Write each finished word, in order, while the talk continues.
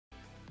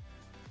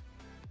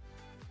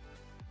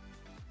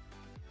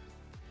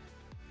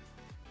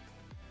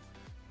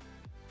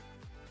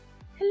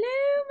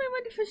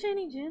wonderful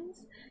shiny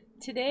gems.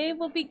 Today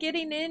we'll be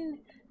getting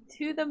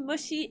into the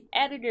Mushi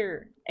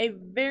editor. A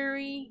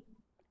very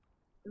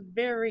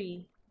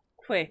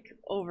quick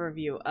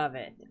overview of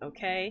it,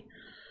 okay?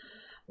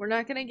 We're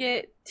not going to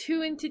get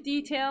too into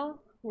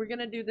detail. We're going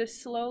to do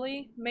this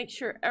slowly, make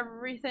sure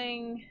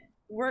everything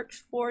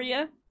works for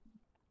you.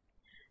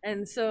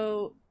 And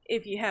so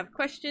if you have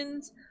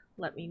questions,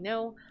 let me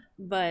know.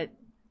 But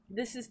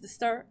this is the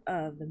start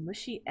of the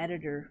Mushi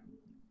editor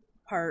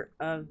part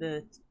of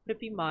the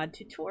Pippi Mod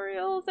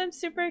tutorials. I'm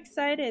super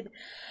excited.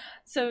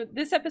 So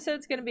this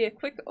episode's going to be a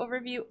quick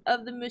overview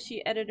of the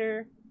Mushi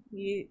editor.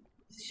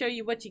 Show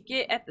you what you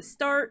get at the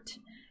start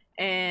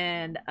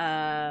and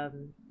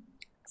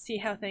see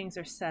how things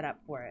are set up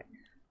for it.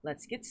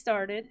 Let's get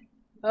started.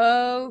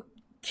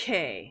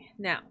 Okay,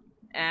 now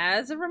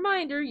as a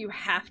reminder, you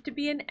have to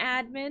be an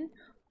admin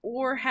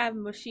or have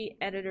Mushi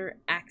editor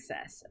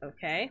access.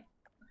 Okay,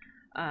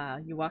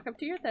 you walk up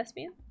to your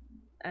thespian.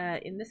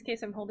 In this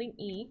case, I'm holding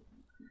E.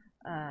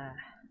 I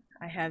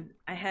had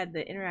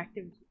the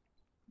interactive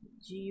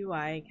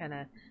GUI kind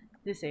of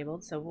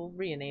disabled, so we'll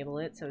re-enable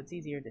it so it's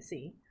easier to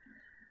see.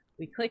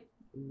 We click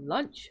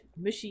Launch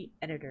Mushi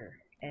Editor,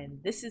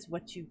 and this is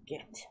what you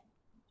get.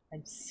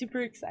 I'm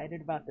super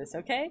excited about this,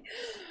 okay?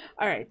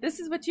 Alright, this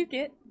is what you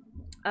get.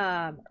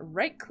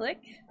 Right click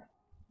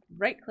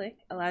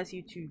allows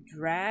you to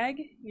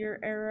drag your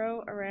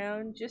arrow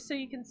around just so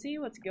you can see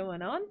what's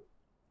going on.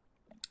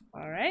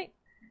 Alright,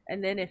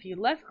 and then if you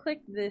left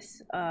click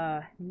this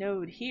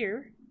node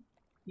here,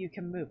 you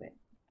can move it.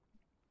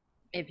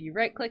 If you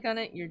right click on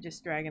it, you're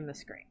just dragging the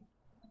screen.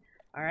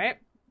 Alright,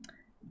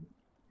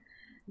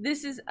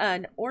 this is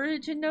an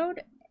origin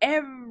node.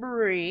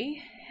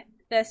 Every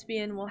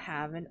thespian will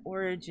have an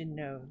origin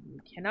node.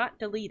 You cannot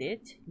delete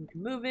it. You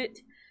can move it,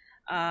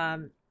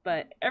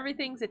 but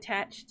everything's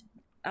attached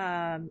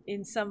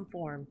in some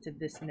form to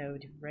this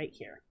node right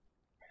here.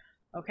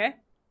 Okay,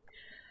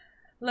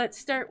 let's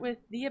start with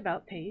the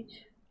About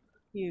page.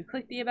 You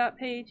click the About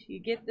page,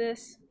 you get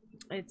this.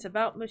 It's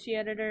about Mushi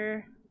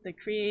Editor, the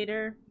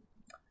creator.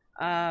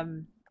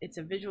 It's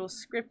a visual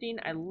scripting.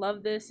 I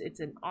love this. It's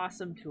an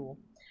awesome tool.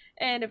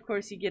 And of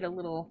course you get a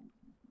little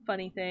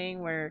funny thing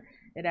where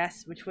it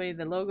asks which way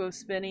the logo's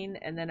spinning,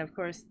 and then of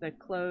course the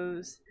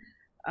close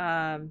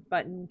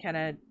button kind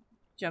of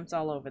jumps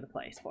all over the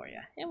place for you.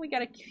 And we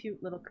got a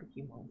cute little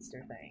cookie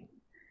monster thing.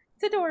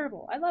 It's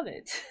adorable. I love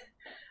it.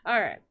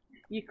 Alright,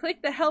 you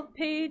click the help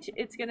page.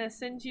 It's going to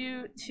send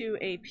you to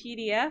a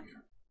PDF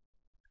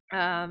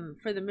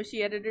for the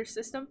Mushi editor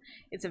system.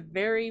 It's a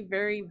very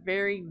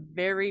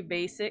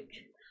basic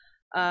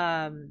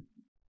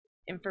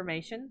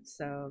information,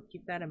 so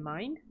keep that in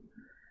mind.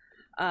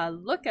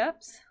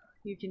 Lookups,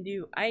 you can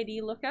do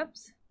ID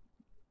lookups.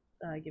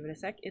 Give it a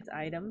sec. It's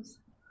items.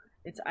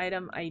 It's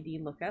item ID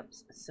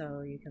lookups,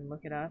 so you can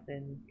look it up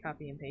and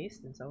copy and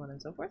paste and so on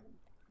and so forth.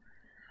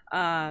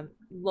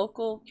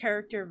 Local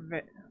character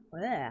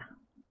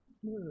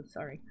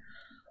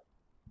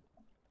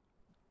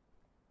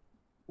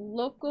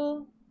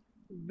local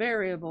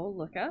variable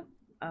lookup.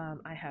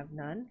 I have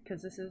none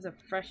because this is a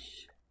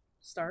fresh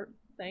start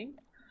thing.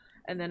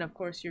 And then of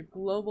course your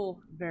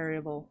global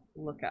variable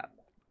lookup.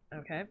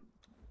 Okay,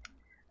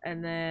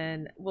 and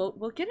then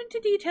we'll get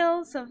into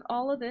details of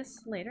all of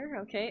this later.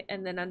 Okay,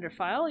 and then under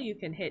file you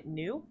can hit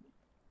new.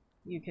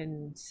 You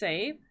can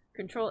save.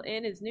 Control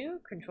N is new,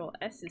 Control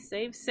S is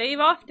save. Save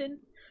often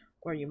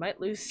or you might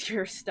lose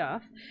your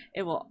stuff.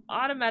 It will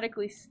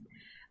automatically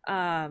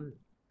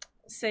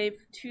save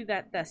to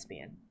that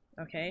thespian.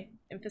 Okay,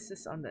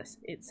 emphasis on this.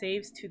 It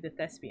saves to the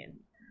thespian.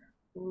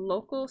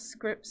 Local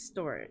script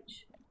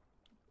storage.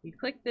 You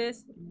click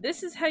this.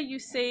 This is how you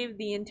save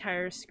the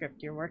entire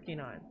script you're working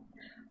on.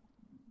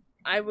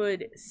 I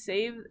would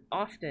save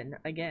often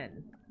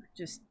again.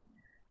 Just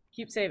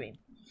keep saving.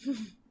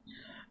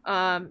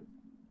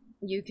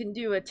 You can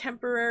do a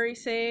temporary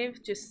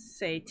save. Just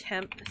say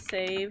temp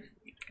save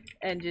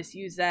and just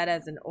use that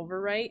as an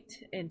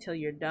overwrite until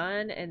you're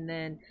done. And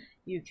then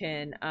you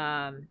can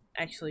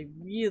actually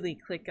really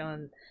click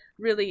on,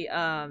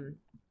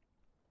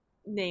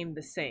 name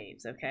the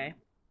saves, okay?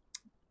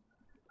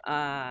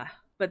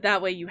 But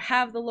that way you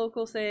have the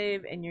local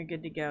save and you're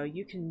good to go.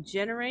 You can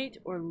generate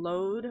or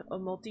load a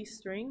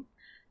multi-string.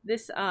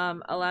 This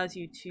allows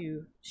you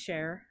to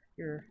share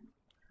your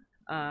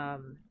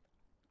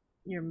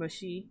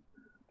Mushi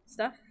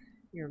stuff,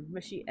 your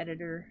Mushi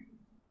editor.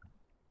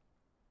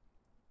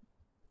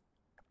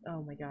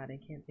 Oh my god, I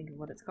can't think of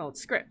what it's called.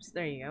 Scripts,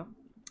 there you go.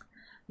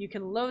 You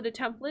can load a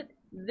template.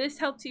 This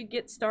helps you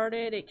get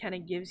started. It kind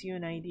of gives you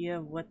an idea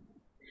of what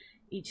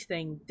each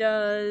thing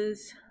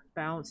does.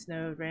 Bounce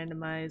node,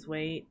 randomize,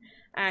 wait,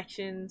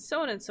 actions,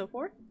 so on and so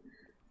forth.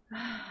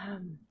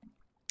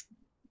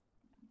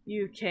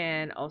 You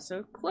can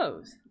also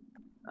close.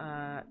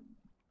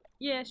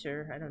 Yeah,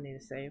 sure, I don't need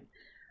to save.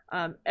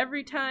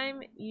 Every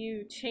time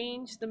you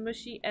change the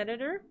Mushi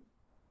editor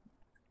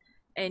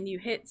and you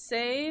hit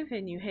save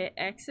and you hit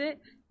exit,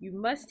 you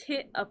must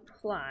hit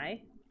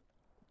apply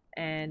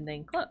and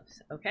then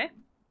close. Okay,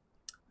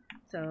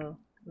 so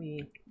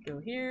we go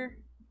here,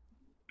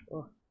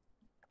 Ugh.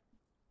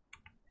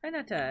 Try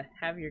not to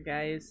have your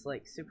guys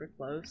like super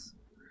close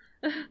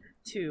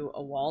to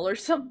a wall or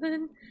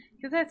something,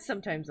 because that's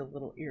sometimes a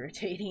little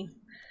irritating.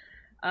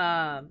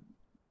 And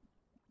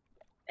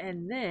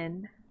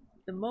then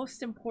the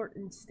most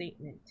important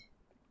statement,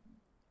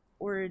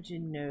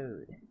 origin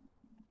node.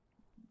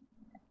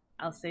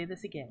 I'll say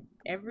this again.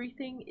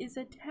 Everything is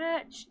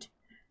attached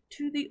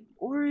to the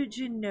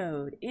origin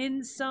node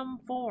in some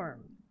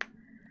form.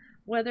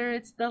 Whether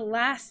it's the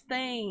last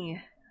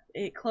thing,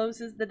 it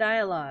closes the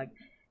dialogue,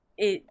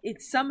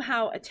 it's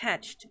somehow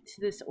attached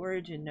to this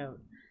origin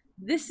node.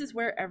 This is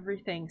where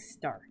everything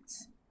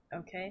starts,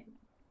 okay?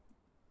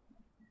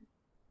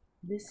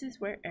 This is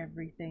where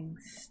everything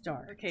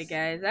starts. Okay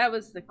guys, that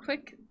was the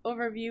quick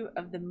overview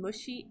of the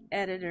Mushi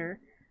editor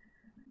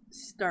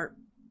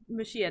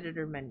Mushi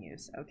editor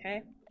menus,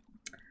 okay?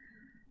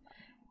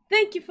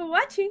 Thank you for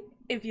watching.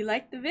 If you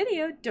liked the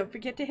video, don't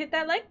forget to hit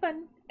that like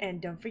button.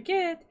 And don't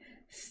forget,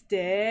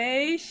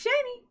 stay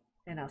shiny.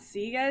 And I'll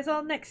see you guys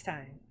all next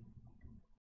time.